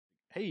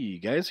Hey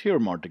guys, here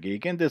Marta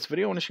Geek. In this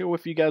video, I want to share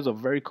with you guys a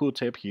very cool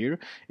tip here.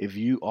 If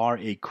you are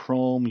a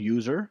Chrome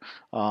user,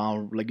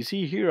 like you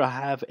see here, I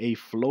have a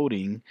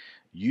floating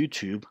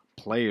YouTube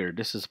player.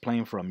 This is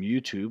playing from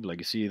YouTube, like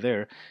you see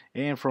there.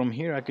 And from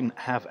here, I can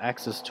have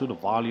access to the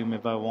volume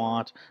if I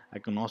want. I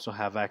can also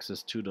have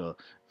access to the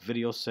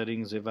video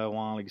settings if I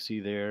want, like you see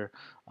there.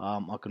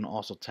 I can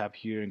also tap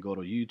here and go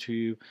to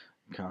YouTube,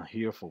 kind of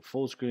here for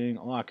full screen,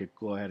 or I could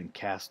go ahead and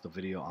cast the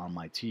video on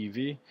my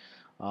TV.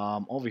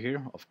 Over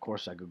here, of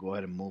course, I could go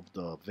ahead and move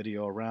the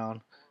video around.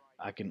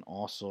 I can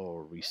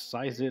also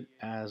resize it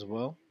as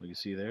well. Like you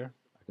see there,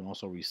 I can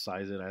also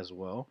resize it as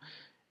well.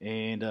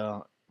 And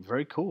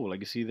very cool. Like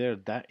you see there,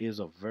 that is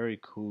a very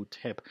cool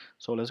tip.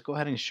 So let's go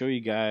ahead and show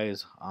you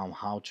guys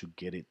how to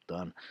get it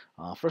done.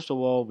 First of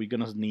all, we're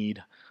gonna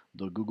need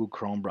the Google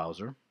Chrome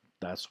browser.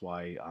 That's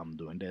why I'm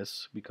doing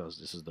this, because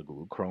this is the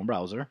Google Chrome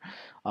browser.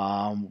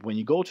 When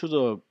you go to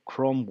the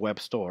Chrome Web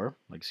Store,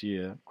 like see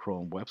here,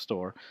 Chrome Web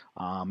Store,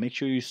 make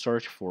sure you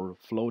search for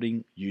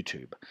floating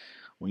YouTube.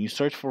 When you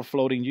search for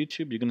floating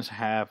YouTube, you're going to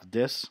have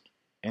this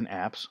in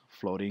apps,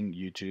 floating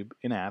YouTube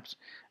in apps,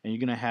 and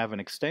you're going to have an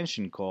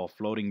extension called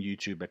floating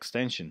YouTube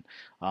extension.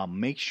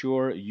 Make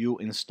sure you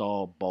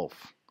install both.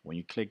 When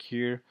you click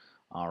here,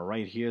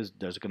 right here,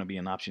 there's going to be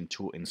an option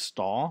to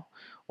install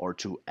or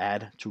to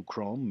add to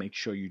Chrome. Make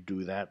sure you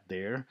do that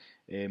there,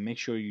 and make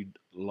sure you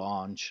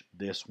launch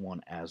this one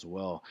as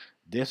well.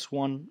 This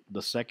one,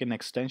 the second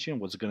extension,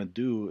 what's going to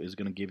do is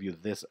going to give you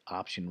this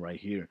option right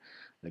here.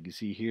 Like you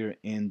see here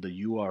in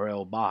the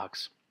URL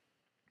box,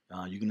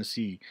 you're going to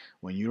see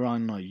when you're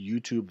on a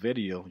YouTube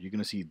video, you're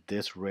going to see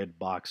this red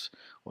box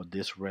or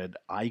this red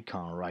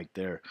icon right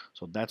there.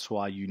 So that's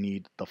why you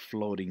need the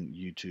floating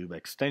YouTube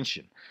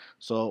extension.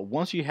 So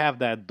once you have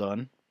that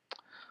done,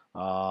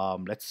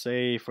 let's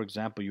say, for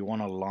example, you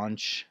want to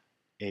launch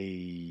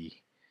a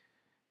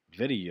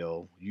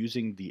video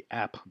using the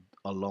app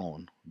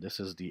alone.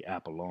 This is the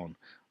app alone.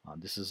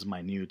 This is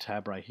my new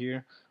tab right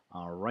here.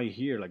 Right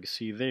here, like you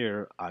see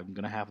there, I'm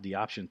gonna have the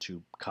option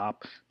to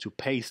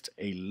paste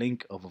a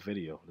link of a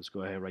video. Let's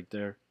go ahead right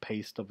there,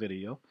 paste a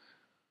video.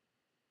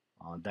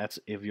 That's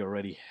if you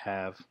already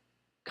have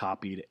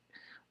copied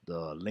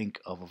the link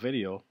of a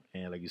video,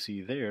 and like you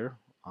see there,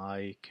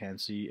 I can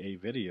see a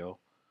video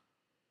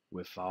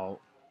without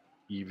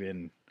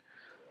even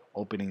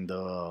opening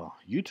the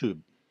YouTube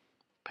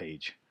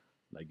page,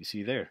 like you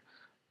see there.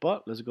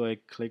 But let's go ahead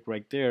and click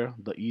right there.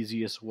 The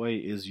easiest way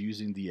is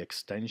using the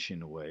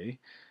extension way.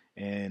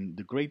 And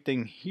the great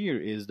thing here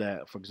is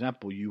that, for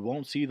example, you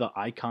won't see the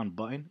icon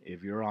button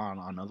if you're on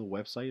another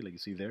website. Like you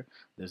see there,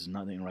 there's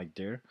nothing right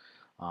there.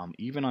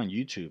 Even on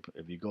YouTube,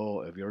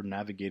 if you're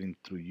navigating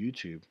through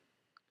YouTube,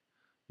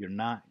 you're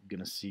not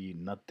gonna see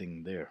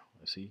nothing there.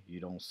 See, you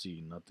don't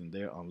see nothing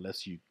there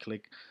unless you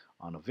click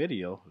on a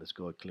video. Let's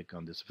go and click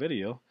on this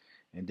video,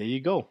 and there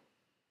you go.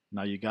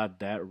 Now you got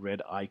that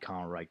red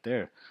icon right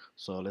there.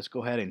 So let's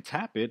go ahead and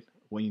tap it.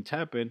 When you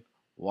tap it,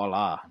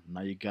 voila,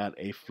 now you got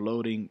a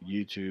floating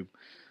YouTube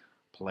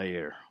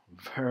player.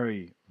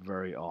 Very,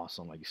 very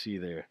awesome, like you see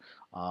there.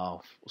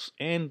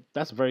 And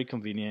that's very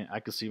convenient.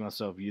 I could see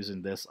myself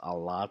using this a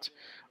lot.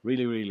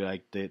 Really, really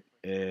liked it,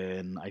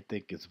 and I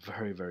think it's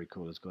very, very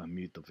cool. Let's go and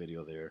mute the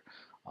video there.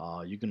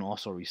 You can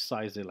also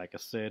resize it, like I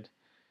said.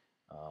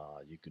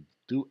 You could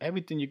do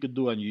everything you could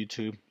do on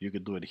YouTube. You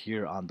could do it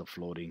here on the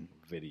floating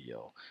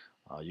video.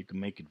 You can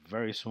make it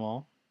very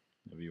small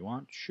if you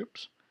want.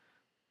 Shoops.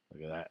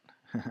 Look at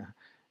that.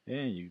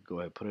 And you go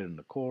ahead and put it in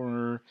the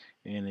corner.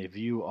 And if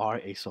you are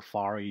a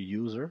Safari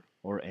user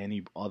or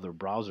any other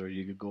browser,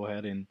 you could go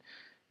ahead and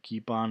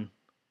keep on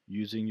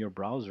using your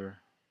browser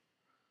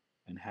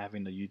and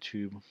having the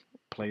YouTube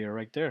player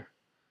right there.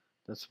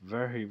 That's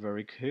very,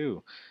 very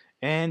cool.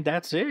 And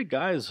that's it,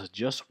 guys.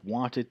 Just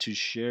wanted to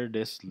share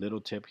this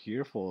little tip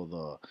here for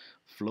the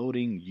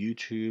floating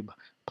YouTube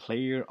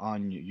player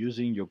on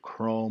using your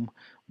Chrome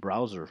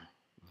browser.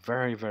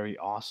 Very, very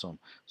awesome.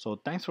 So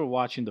thanks for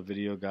watching the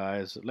video,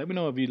 guys. Let me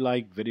know if you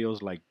like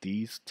videos like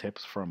these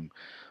tips from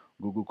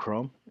Google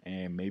Chrome,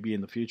 and maybe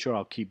in the future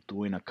I'll keep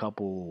doing a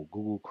couple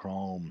Google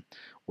Chrome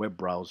web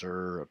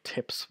browser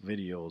tips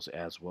videos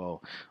as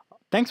well.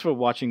 Thanks for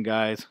watching,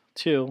 guys.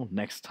 Till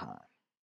next time.